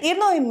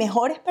convertirnos en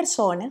mejores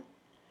personas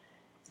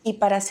y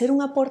para hacer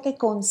un aporte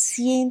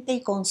consciente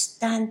y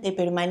constante,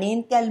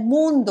 permanente al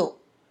mundo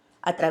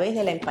a través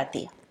de la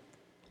empatía.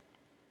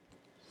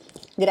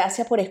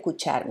 Gracias por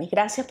escucharme,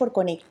 gracias por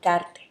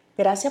conectarte,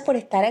 gracias por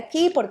estar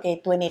aquí porque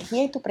tu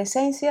energía y tu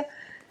presencia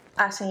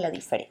hacen la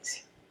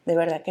diferencia. De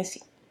verdad que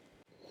sí.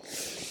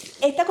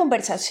 Esta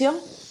conversación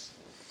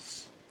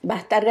va a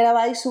estar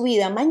grabada y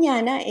subida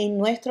mañana en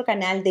nuestro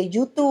canal de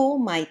YouTube,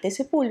 Maite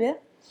Sepúlveda,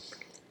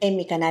 en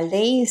mi canal de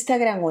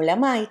Instagram, Hola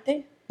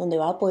Maite, donde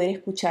vas a poder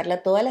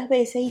escucharla todas las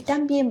veces y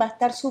también va a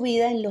estar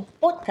subida en los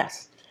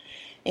podcasts,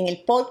 en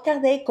el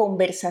podcast de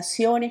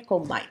Conversaciones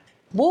con Maite.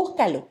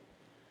 Búscalo.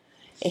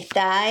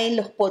 Está en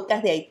los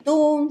podcasts de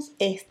iTunes,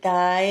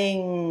 está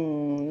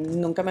en...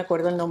 nunca me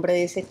acuerdo el nombre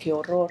de ese, qué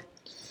horror.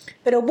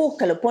 Pero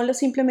búscalo, ponlo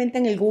simplemente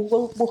en el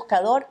Google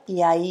Buscador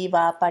y ahí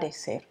va a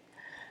aparecer.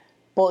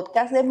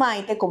 Podcast de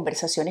Maite,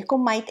 Conversaciones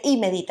con Maite y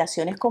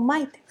Meditaciones con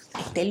Maite.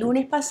 Este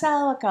lunes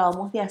pasado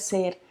acabamos de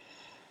hacer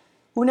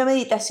una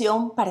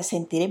meditación para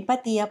sentir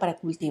empatía, para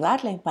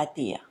cultivar la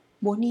empatía.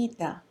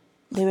 Bonita,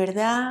 de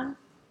verdad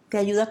te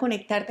ayuda a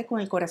conectarte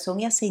con el corazón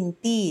y a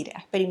sentir, a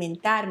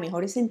experimentar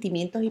mejores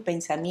sentimientos y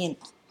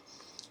pensamientos.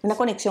 Una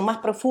conexión más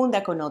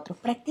profunda con otros.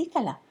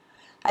 Practícala.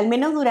 Al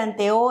menos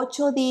durante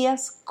 8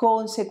 días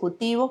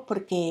consecutivos,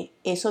 porque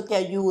eso te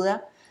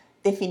ayuda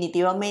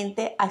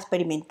definitivamente a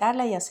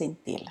experimentarla y a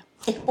sentirla.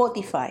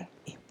 Spotify.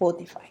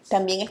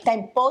 También está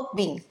en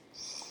Podbean.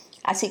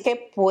 Así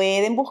que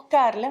pueden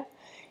buscarla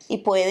y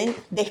pueden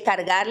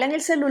descargarla en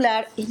el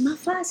celular. Es más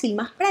fácil,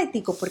 más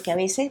práctico, porque a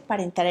veces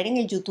para entrar en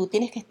el YouTube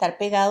tienes que estar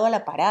pegado al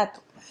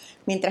aparato.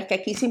 Mientras que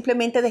aquí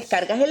simplemente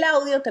descargas el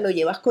audio, te lo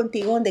llevas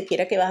contigo donde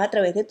quiera que vas a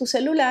través de tu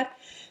celular,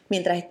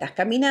 mientras estás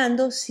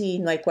caminando, si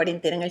no hay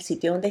cuarentena en el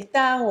sitio donde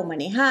estás, o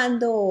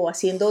manejando, o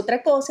haciendo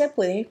otra cosa,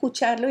 puedes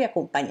escucharlo y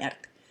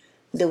acompañarte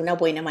de una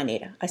buena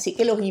manera. Así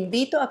que los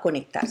invito a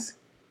conectarse.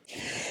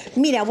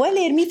 Mira, voy a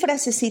leer mi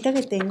frasecita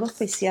que tengo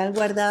especial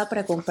guardada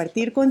para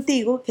compartir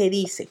contigo, que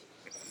dice: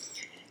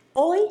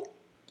 hoy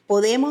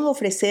podemos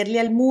ofrecerle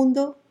al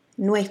mundo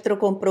nuestro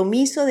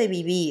compromiso de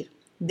vivir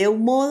de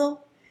un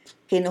modo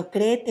que no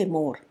cree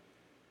temor,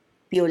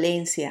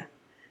 violencia,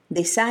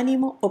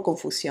 desánimo o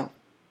confusión,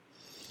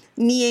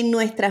 ni en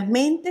nuestras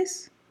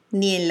mentes,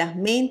 ni en las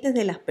mentes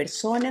de las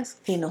personas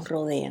que nos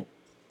rodean.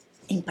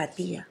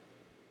 Empatía.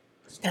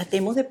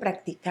 Tratemos de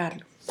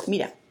practicarlo.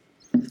 Mira,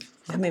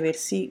 déjame ver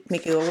si me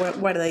quedó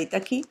guardadita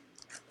aquí.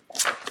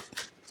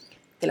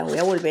 Te la voy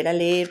a volver a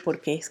leer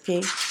porque es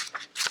que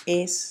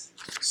es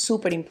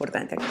súper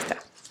importante. Aquí está.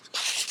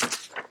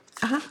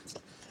 Ajá.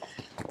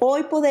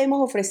 Hoy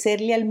podemos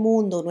ofrecerle al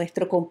mundo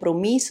nuestro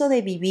compromiso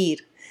de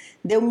vivir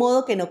de un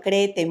modo que no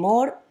cree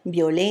temor,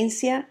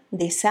 violencia,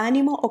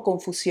 desánimo o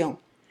confusión,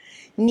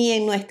 ni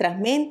en nuestras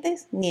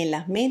mentes, ni en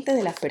las mentes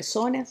de las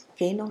personas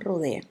que nos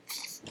rodean.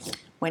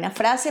 Buena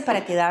frase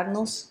para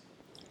quedarnos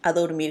a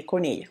dormir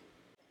con ella.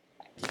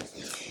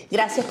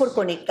 Gracias por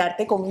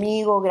conectarte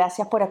conmigo,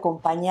 gracias por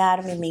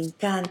acompañarme, me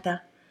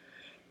encanta.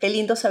 Qué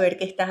lindo saber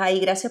que estás ahí.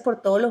 Gracias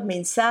por todos los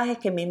mensajes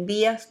que me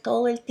envías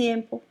todo el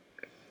tiempo.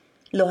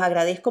 Los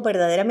agradezco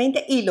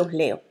verdaderamente y los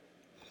leo.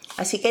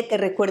 Así que te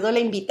recuerdo la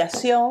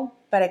invitación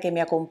para que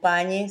me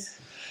acompañes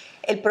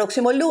el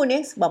próximo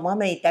lunes. Vamos a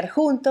meditar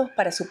juntos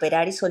para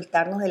superar y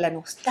soltarnos de la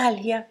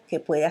nostalgia que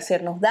puede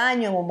hacernos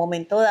daño en un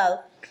momento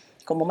dado,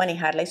 cómo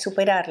manejarla y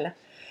superarla.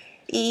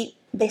 Y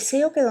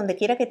deseo que donde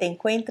quiera que te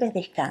encuentres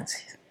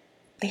descanses.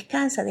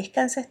 Descansa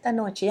esta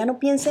noche. Ya no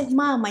pienses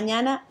más,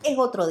 mañana es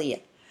otro día.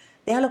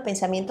 Deja los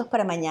pensamientos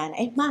para mañana.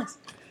 Es más,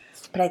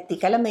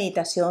 practica la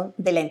meditación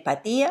de la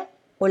empatía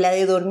o la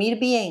de dormir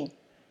bien.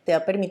 Te va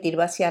a permitir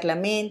vaciar la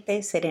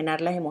mente,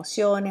 serenar las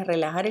emociones,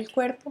 relajar el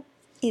cuerpo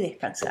y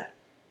descansar.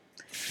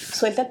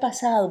 Suelta el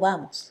pasado,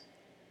 vamos.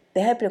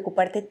 Deja de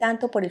preocuparte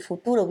tanto por el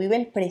futuro, vive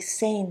el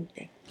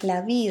presente.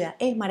 La vida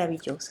es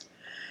maravillosa.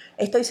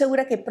 Estoy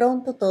segura que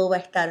pronto todo va a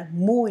estar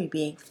muy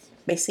bien.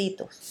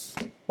 Besitos.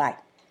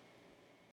 Bye.